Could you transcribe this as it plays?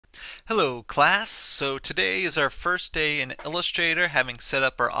Hello class, so today is our first day in Illustrator having set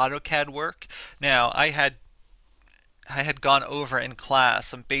up our AutoCAD work. Now I had gone over in class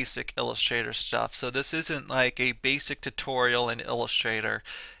some basic Illustrator stuff, so this isn't like a basic tutorial in Illustrator.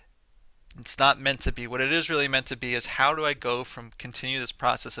 It's not meant to be. What it is really meant to be is how do I continue this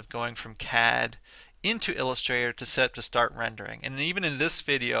process of going from CAD into Illustrator to set up to start rendering. And even in this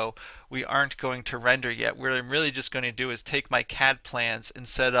video, we aren't going to render yet. What I'm really just going to do is take my CAD plans and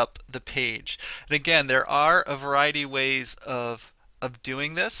set up the page. And again, there are a variety of ways of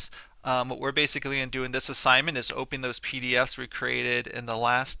doing this. What we're basically going to do in this assignment is open those PDFs we created in the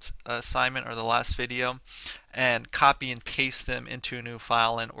last assignment or the last video and copy and paste them into a new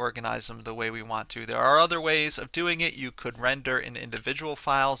file and organize them the way we want to. There are other ways of doing it. You could render in individual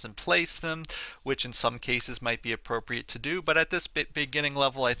files and place them, which in some cases might be appropriate to do, but at this beginning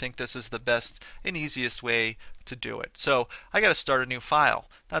level I think this is the best and easiest way to do it. So I got to start a new file.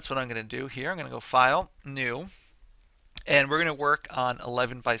 That's what I'm going to do here. I'm going to go File, New, and we're going to work on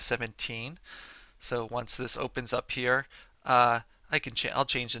 11 by 17. So once this opens up here, I'll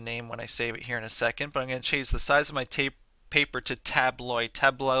change the name when I save it here in a second, but I'm going to change the size of my paper to tabloid.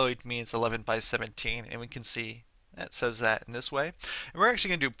 Tabloid means 11 by 17, and we can see that says that in this way. And we're actually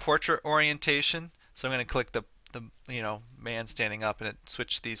going to do portrait orientation. So I'm going to click the man standing up and it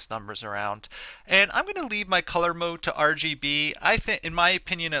switched these numbers around. And I'm going to leave my color mode to RGB. I think, in my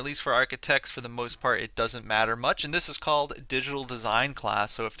opinion, at least for architects, for the most part, it doesn't matter much. And this is called digital design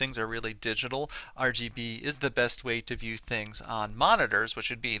class. So if things are really digital, RGB is the best way to view things on monitors, which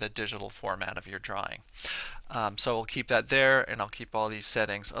would be the digital format of your drawing. So we'll keep that there, and I'll keep all these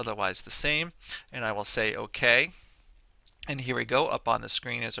settings otherwise the same. And I will say OK. And here we go. Up on the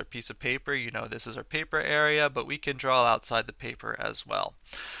screen is our piece of paper. You know this is our paper area, but we can draw outside the paper as well.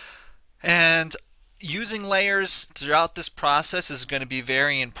 And using layers throughout this process is going to be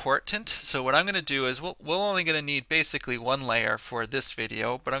very important. So what I'm going to do is we're only going to need basically one layer for this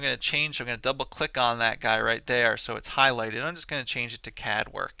video, but I'm going to double click on that guy right there so it's highlighted. I'm just going to change it to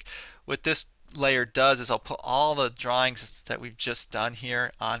CAD work. What this layer does is I'll put all the drawings that we've just done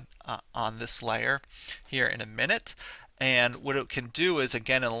here on this layer here in a minute. And what it can do is,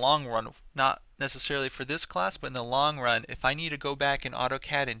 again, in the long run, not necessarily for this class, but in the long run, if I need to go back in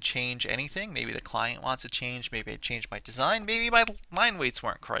AutoCAD and change anything, maybe the client wants to change, maybe I changed my design, maybe my line weights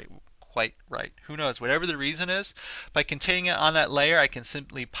weren't quite right. Who knows? Whatever the reason is, by continuing it on that layer, I can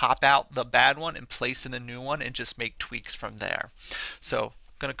simply pop out the bad one and place in the new one and just make tweaks from there. So I'm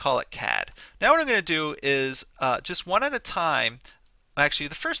going to call it CAD. Now what I'm going to do is just one at a time. Actually,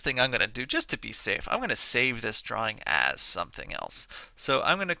 the first thing I'm going to do, just to be safe, I'm going to save this drawing as something else. So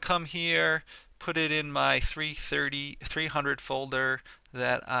I'm going to come here, put it in my 300 folder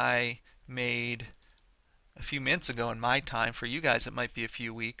that I made a few minutes ago in my time. For you guys, it might be a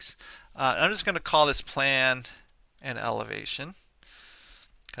few weeks. I'm just going to call this Plan and Elevation.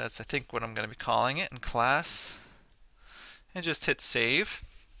 That's, I think, what I'm going to be calling it in class. And just hit Save.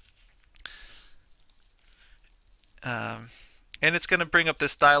 And it's going to bring up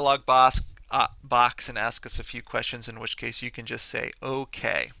this dialog box and ask us a few questions, in which case you can just say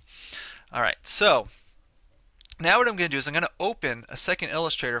OK. All right, so now what I'm going to do is I'm going to open a second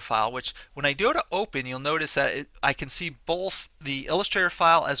Illustrator file, which when I go to open, you'll notice that I can see both the Illustrator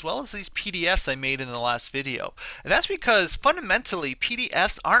file as well as these PDFs I made in the last video. And that's because fundamentally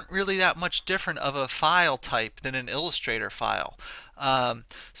PDFs aren't really that much different of a file type than an Illustrator file.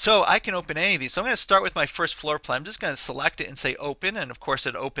 So I can open any of these. So I'm going to start with my first floor plan. I'm just going to select it and say open, and of course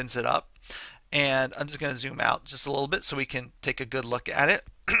it opens it up. And I'm just going to zoom out just a little bit so we can take a good look at it.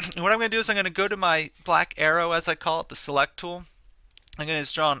 What I'm going to do is I'm going to go to my black arrow, as I call it, the select tool. I'm going to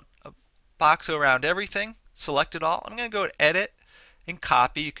just draw a box around everything, select it all. I'm going to go to edit and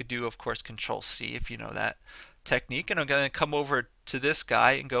copy. You could do, of course, Control C if you know that technique. And I'm going to come over to this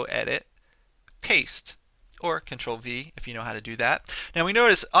guy and go edit, paste, or Control V if you know how to do that. Now we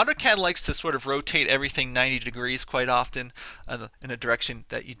notice AutoCAD likes to sort of rotate everything 90 degrees quite often in a direction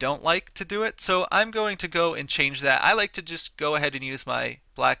that you don't like to do it. So I'm going to go and change that. I like to just go ahead and use my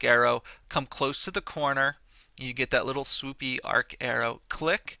black arrow, come close to the corner. You get that little swoopy arc arrow,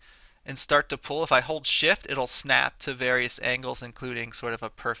 click, and start to pull. If I hold shift, it'll snap to various angles, including sort of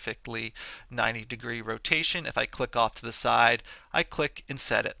a perfectly 90-degree rotation. If I click off to the side, I click and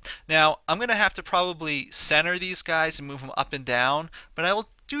set it. Now I'm going to have to probably center these guys and move them up and down, but I will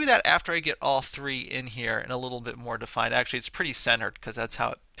do that after I get all three in here and a little bit more defined. Actually, it's pretty centered because that's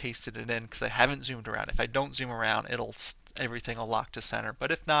how it pasted it in, because I haven't zoomed around. If I don't zoom around, everything will lock to center.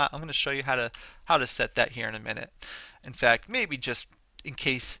 But if not, I'm going to show you how to set that here in a minute. In fact, maybe just in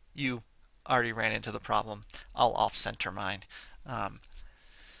case you already ran into the problem, I'll off-center mine.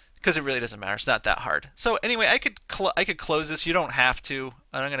 because it really doesn't matter. It's not that hard. So anyway, I could close this. You don't have to.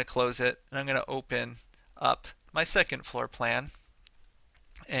 And I'm going to close it, and I'm going to open up my second floor plan,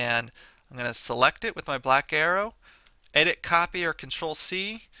 and I'm going to select it with my black arrow, edit, copy, or Control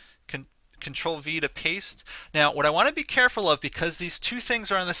C, Control V to paste. Now, what I want to be careful of, because these two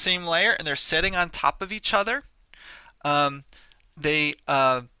things are on the same layer and they're sitting on top of each other, if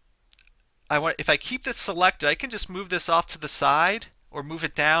I keep this selected, I can just move this off to the side or move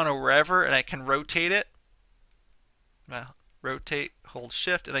it down or wherever, and I can rotate it. Rotate, hold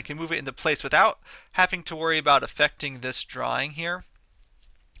Shift, and I can move it into place without having to worry about affecting this drawing here.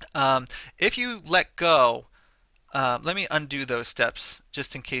 If you let go, let me undo those steps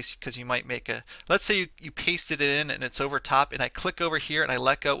just in case, because you might make let's say you pasted it in and it's over top, and I click over here and I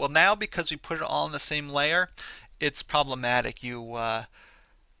let go. Well, now because we put it all in the same layer, it's problematic. You won't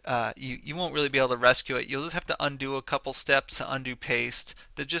really be able to rescue it. You'll just have to undo a couple steps to undo paste.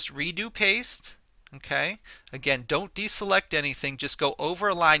 To just redo paste. Okay. Again, don't deselect anything. Just go over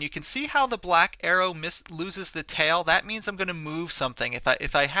a line. You can see how the black arrow loses the tail. That means I'm going to move something.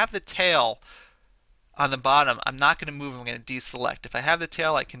 If I have the tail on the bottom, I'm not going to move. I'm going to deselect. If I have the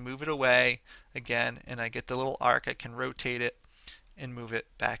tail, I can move it away again, and I get the little arc. I can rotate it and move it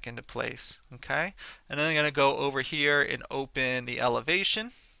back into place. Okay. And then I'm going to go over here and open the elevation.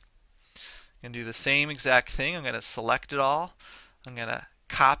 I'm going to do the same exact thing. I'm going to select it all. I'm going to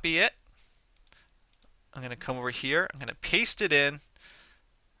copy it. I'm going to come over here. I'm going to paste it in.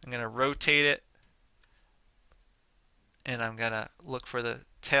 I'm going to rotate it. And I'm going to look for the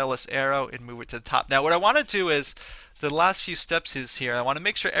tailless arrow and move it to the top. Now what I want to do is, the last few steps is here, I want to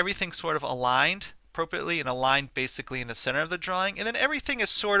make sure everything's sort of aligned appropriately and aligned basically in the center of the drawing, and then everything is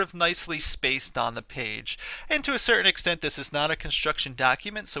sort of nicely spaced on the page. And to a certain extent, this is not a construction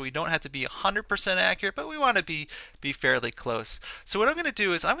document, so we don't have to be 100% accurate, but we want to be fairly close. So what I'm going to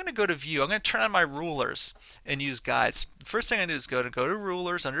do is I'm going to go to View. I'm going to turn on my rulers and use guides. The first thing I do is go to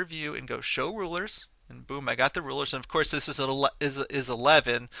Rulers, under View, and go Show Rulers. And boom, I got the rulers. And of course, this is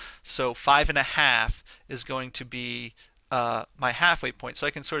 11, so 5.5 is going to be my halfway point. So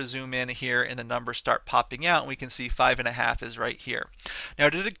I can sort of zoom in here and the numbers start popping out, and we can see 5.5 is right here. Now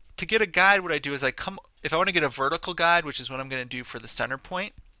to get a guide, what I do is if I want to get a vertical guide, which is what I'm going to do for the center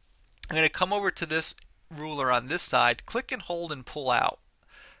point, I'm going to come over to this ruler on this side, click and hold and pull out.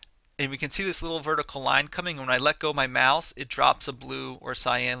 And we can see this little vertical line coming. When I let go of my mouse, it drops a blue or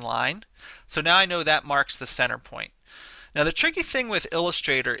cyan line. So now I know that marks the center point. Now the tricky thing with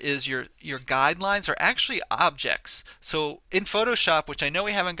Illustrator is your guidelines are actually objects. So in Photoshop, which I know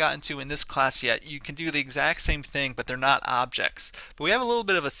we haven't gotten to in this class yet, you can do the exact same thing, but they're not objects. But we have a little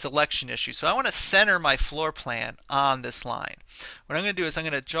bit of a selection issue. So I want to center my floor plan on this line. What I'm going to do is I'm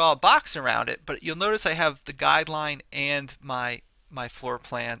going to draw a box around it, but you'll notice I have the guideline and my floor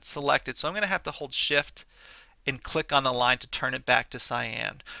plan selected. So I'm going to have to hold Shift and click on the line to turn it back to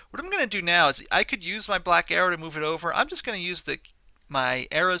cyan. What I'm going to do now is I could use my black arrow to move it over. I'm just going to use my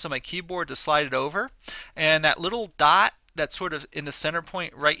arrows on my keyboard to slide it over. And that little dot that's sort of in the center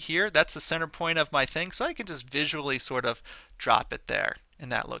point right here, that's the center point of my thing. So I can just visually sort of drop it there in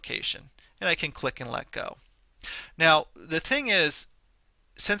that location. And I can click and let go. Now the thing is,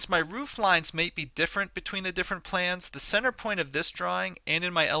 since my roof lines may be different between the different plans, the center point of this drawing and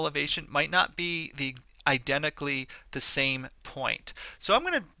in my elevation might not be identically the same point. So I'm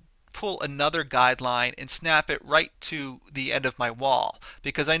going to pull another guideline and snap it right to the end of my wall,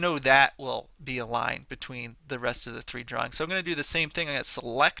 because I know that will be aligned between the rest of the three drawings. So I'm going to do the same thing. I'm going to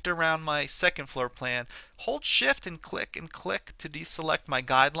select around my second floor plan, hold Shift and click to deselect my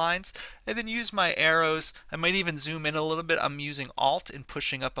guidelines, and then use my arrows. I might even zoom in a little bit. I'm using Alt and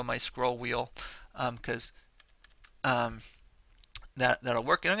pushing up on my scroll wheel because that'll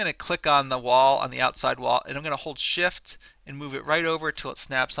work. And I'm going to click on the wall, on the outside wall, and I'm going to hold Shift and move it right over till it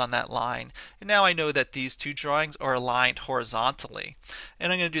snaps on that line. And now I know that these two drawings are aligned horizontally.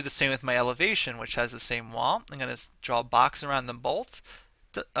 And I'm going to do the same with my elevation, which has the same wall. I'm going to draw a box around them both.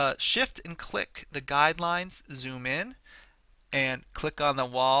 Shift and click the guidelines, zoom in, and click on the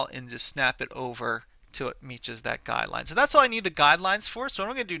wall and just snap it over till it reaches that guideline. So that's all I need the guidelines for. So what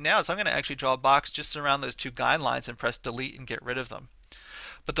I'm going to do now is I'm going to actually draw a box just around those two guidelines and press delete and get rid of them.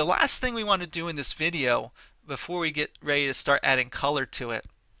 But the last thing we want to do in this video before we get ready to start adding color to it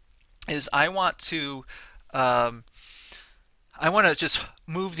is I want to just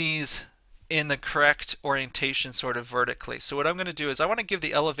move these in the correct orientation sort of vertically. So what I'm going to do is I want to give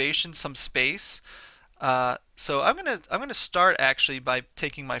the elevation some space. So I'm gonna start actually by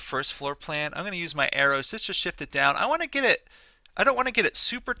taking my first floor plan. I'm gonna use my arrows just to shift it down. I don't want to get it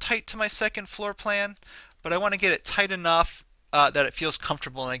super tight to my second floor plan, but I want to get it tight enough that it feels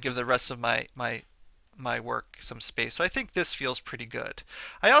comfortable and I give the rest of my work some space. So I think this feels pretty good.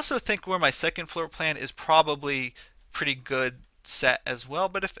 I also think where my second floor plan is probably pretty good set as well,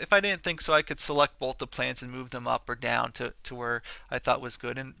 but if I didn't think so, I could select both the plans and move them up or down to where I thought was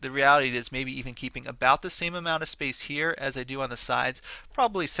good. And the reality is maybe even keeping about the same amount of space here as I do on the sides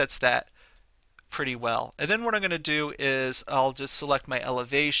probably sets that pretty well. And then what I'm going to do is I'll just select my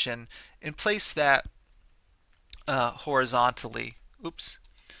elevation and place that horizontally. Oops.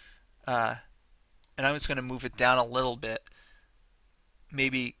 And I'm just going to move it down a little bit.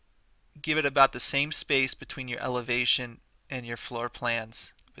 Maybe give it about the same space between your elevation and your floor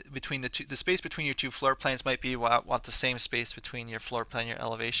plans. Between the space between your two floor plans might be want the same space between your floor plan and your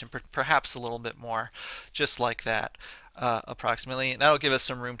elevation, perhaps a little bit more, just like that, approximately. And that'll give us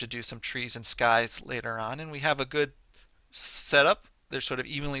some room to do some trees and skies later on. And we have a good setup. They're sort of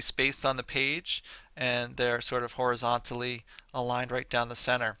evenly spaced on the page, and they're sort of horizontally aligned right down the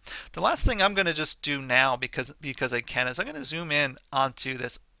center. The last thing I'm going to just do now, because I can, is I'm going to zoom in onto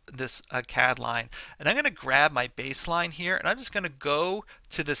this CAD line, and I'm going to grab my baseline here, and I'm just going to go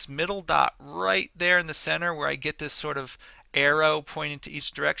to this middle dot right there in the center where I get this sort of arrow pointing to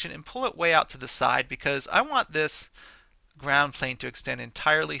each direction, and pull it way out to the side because I want this ground plane to extend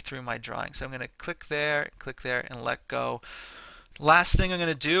entirely through my drawing. So I'm going to click there, and let go. Last thing I'm going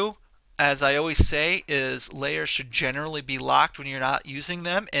to do, as I always say, is layers should generally be locked when you're not using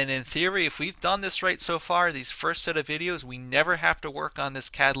them. And in theory, if we've done this right so far, these first set of videos, we never have to work on this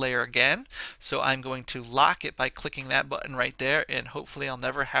CAD layer again. So I'm going to lock it by clicking that button right there, and hopefully I'll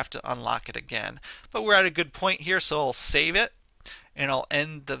never have to unlock it again. But we're at a good point here, so I'll save it, and I'll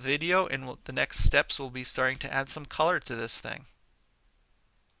end the video, and the next steps will be starting to add some color to this thing.